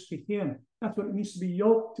close to him. That's what it means to be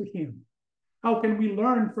yoked to him. How can we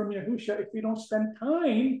learn from Yahusha if we don't spend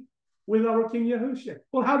time with our King Yahusha?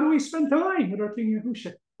 Well, how do we spend time with our King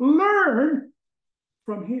Yahusha? Learn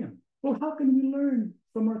from him. Well, how can we learn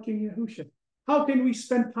from our King Yahusha? How can we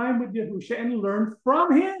spend time with Yahusha and learn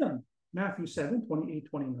from him? Matthew 7, 28,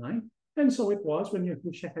 29. And so it was when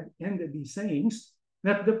Yahusha had ended these sayings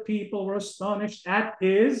that the people were astonished at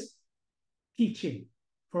his teaching.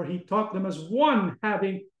 For he taught them as one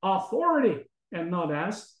having authority and not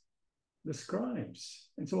as the scribes.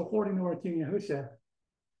 And so according to our King Yahusha,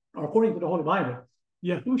 or according to the Holy Bible,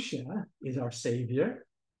 Yahusha is our Savior.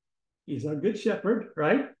 He's our good shepherd,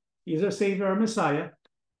 right? He's our Savior, our Messiah.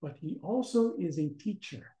 But he also is a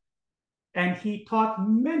teacher. And he taught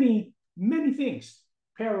many, many things.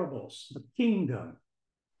 Parables, the kingdom,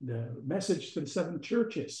 the message to the seven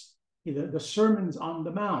churches, the sermons on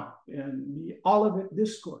the mount, and the Olivet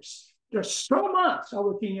discourse. There's so much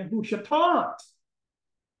our King Yahusha taught.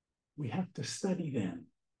 We have to study them.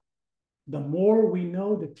 The more we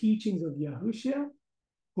know the teachings of Yahusha,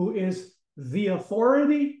 who is the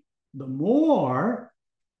authority, the more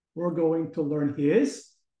we're going to learn his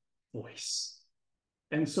voice.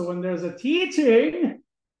 And so when there's a teaching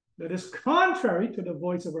that is contrary to the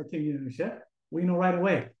voice of our King Yahusha, we know right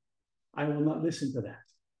away, I will not listen to that.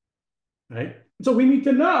 Right? So we need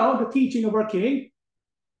to know the teaching of our King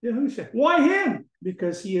Yahusha. Why him?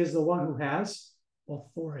 Because he is the one who has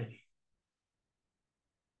authority.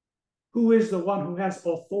 Who is the one who has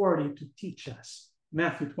authority to teach us?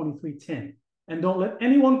 Matthew 23:10. And don't let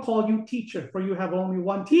anyone call you teacher, for you have only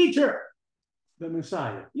one teacher, the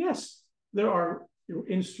Messiah. Yes, there are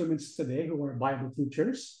instruments today who are Bible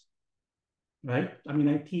teachers, right? I mean,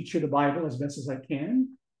 I teach you the Bible as best as I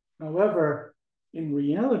can. However, in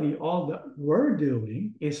reality, all that we're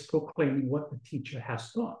doing is proclaiming what the teacher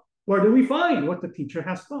has taught. Where do we find what the teacher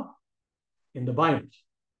has taught? In the Bible.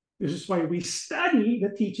 This is why we study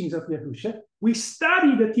the teachings of Yahusha. We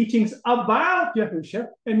study the teachings about Yahusha.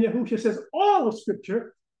 And Yahusha says all of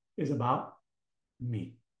Scripture is about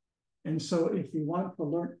me. And so if we want to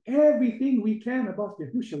learn everything we can about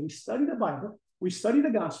Yahusha, we study the Bible, we study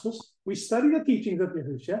the Gospels, we study the teachings of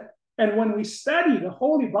Yahusha. And when we study the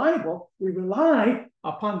Holy Bible, we rely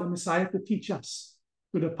upon the Messiah to teach us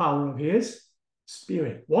through the power of his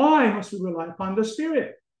Spirit. Why must we rely upon the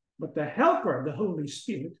Spirit? But the Helper, the Holy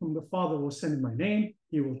Spirit, whom the Father will send in my name,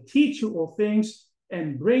 he will teach you all things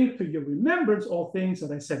and bring to your remembrance all things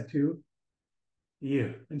that I said to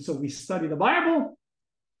you. And so we study the Bible,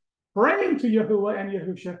 praying to Yahuwah and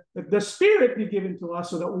Yahusha that the Spirit be given to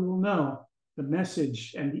us so that we will know the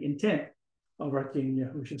message and the intent of our King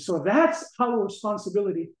Yahusha. So that's our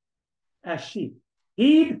responsibility as sheep.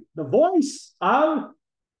 Heed the voice of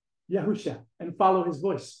Yahusha and follow his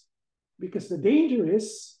voice. Because the danger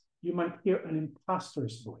is you might hear an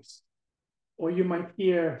impostor's voice, or you might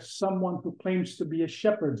hear someone who claims to be a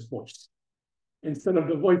shepherd's voice instead of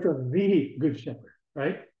the voice of the good shepherd,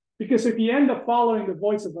 right? Because if you end up following the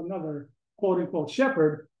voice of another quote-unquote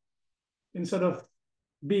shepherd, instead of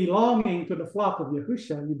belonging to the flock of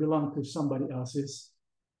Yahusha, you belong to somebody else's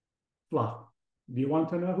flock. Do you want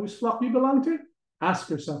to know whose flock you belong to?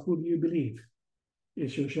 Ask yourself, who do you believe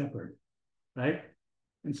is your shepherd, right?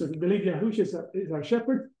 And so if we believe Yahusha is our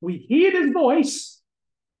shepherd, we hear his voice,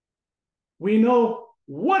 we know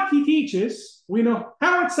what he teaches, we know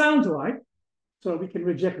how it sounds like, so we can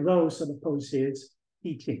reject those that oppose his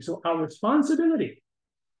teaching. So our responsibility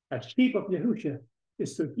as sheep of Yahusha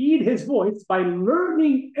is to heed his voice by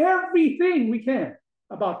learning everything we can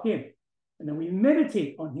about him. And then we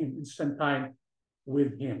meditate on him and spend time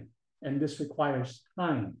with him. And this requires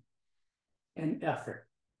time and effort.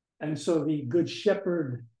 And so the good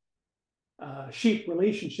shepherd sheep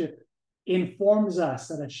relationship informs us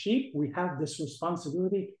that as sheep, we have this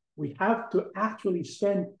responsibility. We have to actually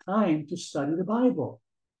spend time to study the Bible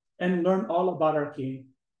and learn all about our King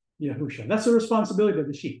Yahusha. That's the responsibility of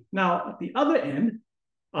the sheep. Now, at the other end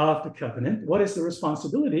of the covenant, what is the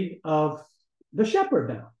responsibility of the shepherd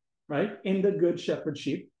now, right? In the good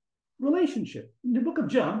shepherd-sheep relationship. In the book of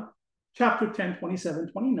John, chapter 10,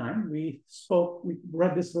 27, 29, we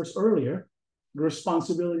read this verse earlier. The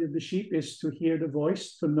responsibility of the sheep is to hear the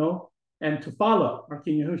voice, to know, and to follow our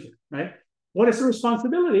King Yahusha, right? What is the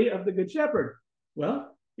responsibility of the good shepherd?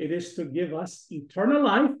 Well, it is to give us eternal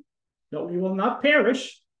life, that we will not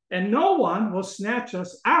perish, and no one will snatch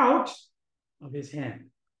us out of his hand.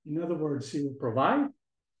 In other words, he will provide,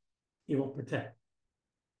 he will protect,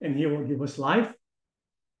 and he will give us life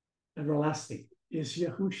everlasting. Is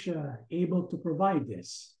Yahusha able to provide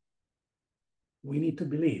this? We need to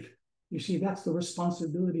believe. You see, that's the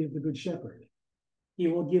responsibility of the Good Shepherd. He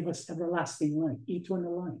will give us everlasting life,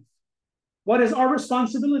 eternal life. What is our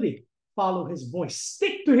responsibility? Follow his voice.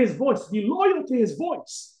 Stick to his voice. Be loyal to his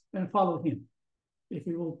voice and follow him. If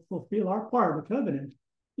we will fulfill our part of the covenant,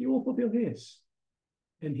 he will fulfill his.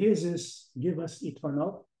 And his is give us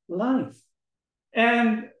eternal life.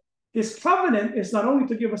 And his covenant is not only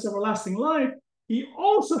to give us everlasting life, he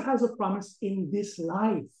also has a promise in this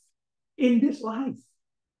life. In this life.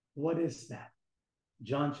 What is that?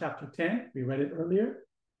 John chapter 10, we read it earlier.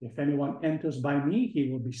 If anyone enters by me, he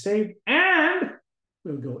will be saved and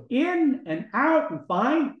will go in and out and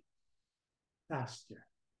find pasture.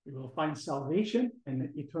 We will find salvation and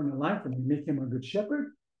eternal life when we make him a good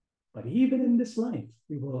shepherd. But even in this life,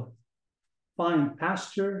 we will find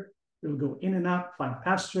pasture. We will go in and out, find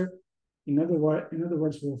pasture. In other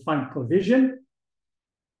words, we will find provision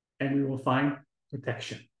and we will find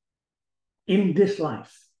protection in this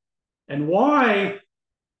life. And why?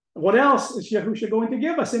 What else is Yahusha going to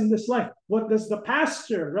give us in this life? What does the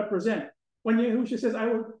pasture represent? When Yahusha says,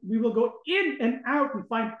 we will go in and out and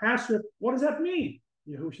find pasture, what does that mean?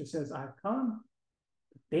 Yahusha says, I've come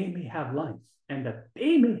to they may have life and that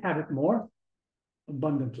they may have it more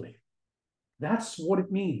abundantly. That's what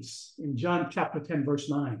it means in John chapter 10, verse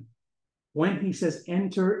 9. When he says,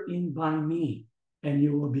 enter in by me and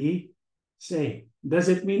you will be saved. Does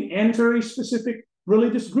it mean enter a specific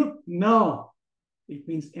religious group? No. It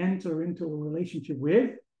means enter into a relationship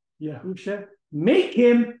with Yahusha. Make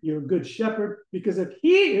him your good shepherd, because if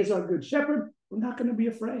he is our good shepherd, we're not going to be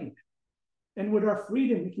afraid. And with our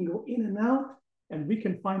freedom, we can go in and out and we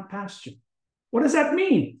can find pasture. What does that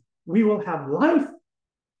mean? We will have life.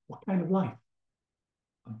 What kind of life?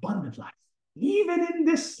 Abundant life. Even in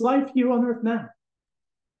this life here on earth now.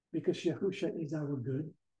 Because Yahusha is our good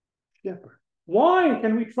shepherd. Why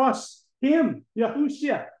can we trust him,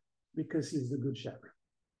 Yahusha? Because he's the good shepherd.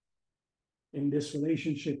 In this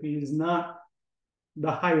relationship, he is not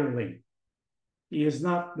the hireling. He is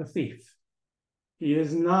not the thief. He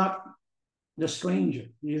is not the stranger.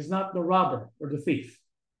 He is not the robber or the thief.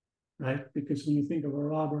 Right? Because when you think of a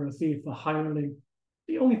robber, a thief, a hireling,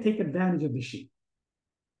 they only take advantage of the sheep.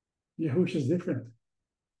 Yahusha is different.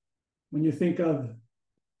 When you think of,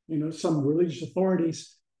 some religious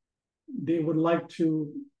authorities, they would like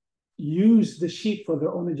to use the sheep for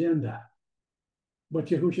their own agenda. But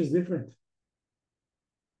Yahusha is different.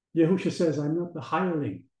 Yahusha says, I'm not the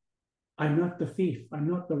hireling. I'm not the thief. I'm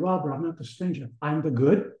not the robber. I'm not the stranger. I'm the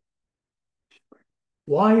good shepherd.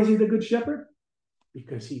 Why is he the good shepherd?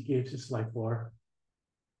 Because he gives his life for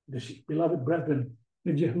the sheep. Beloved brethren,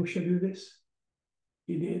 did Yahusha do this?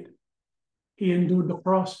 He did. He endured the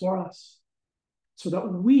cross for us so that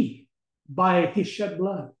we, by his shed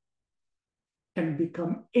blood, can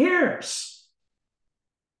become heirs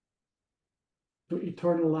to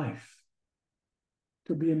eternal life,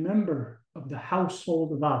 to be a member of the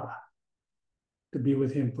household of Abba, to be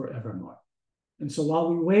with him forevermore. And so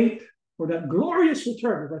while we wait for that glorious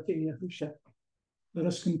return of our King Yahusha, let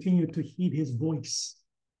us continue to heed his voice.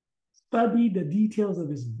 Study the details of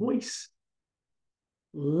his voice.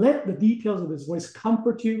 Let the details of his voice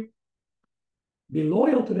comfort you. Be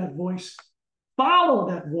loyal to that voice. Follow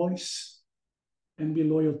that voice. And be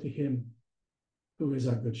loyal to him who is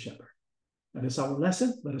our good shepherd. That is our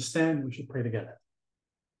lesson. Let us stand. We should pray together.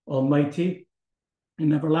 Almighty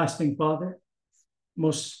and everlasting Father,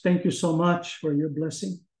 thank you so much for your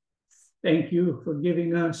blessing. Thank you for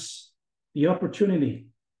giving us the opportunity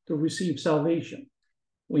to receive salvation.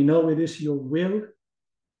 We know it is your will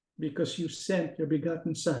because you sent your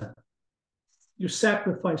begotten Son. You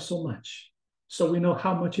sacrificed so much. So we know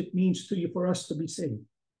how much it means to you for us to be saved.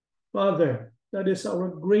 Father, that is our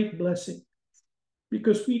great blessing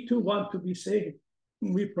because we too want to be saved.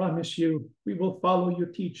 And we promise you, we will follow your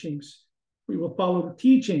teachings. We will follow the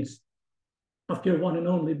teachings of your one and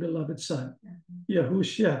only beloved Son.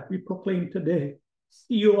 Yahusha, we proclaim today,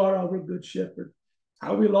 you are our good shepherd.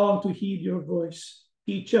 How we long to heed your voice.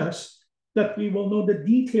 Teach us that we will know the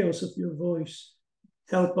details of your voice.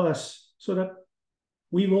 Help us so that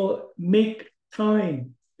we will make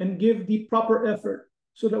time and give the proper effort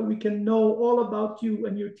so that we can know all about you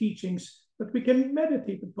and your teachings, that we can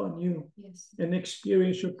meditate upon you and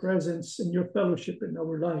experience your presence and your fellowship in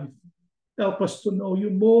our life. Help us to know you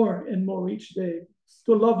more and more each day,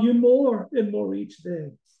 to love you more and more each day,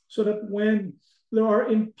 so that when there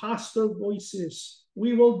are impostor voices,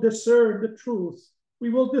 we will discern the truth. We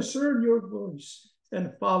will discern your voice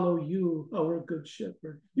and follow you, our good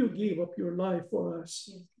shepherd. You gave up your life for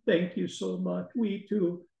us. Thank you so much. We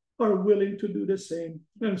too are willing to do the same.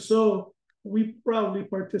 And so we proudly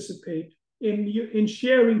participate in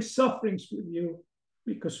sharing sufferings with you,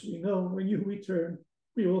 because we know when you return,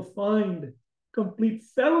 we will find complete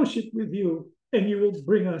fellowship with you, and you will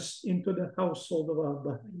bring us into the household of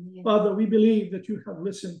Abba. Father, we believe that you have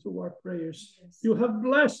listened to our prayers. You have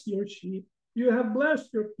blessed your sheep. You have blessed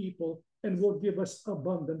your people and will give us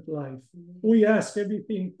abundant life. We ask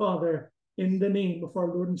everything, Father, in the name of our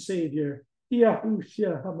Lord and Savior,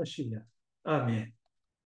 Yahusha HaMashiach. Amen.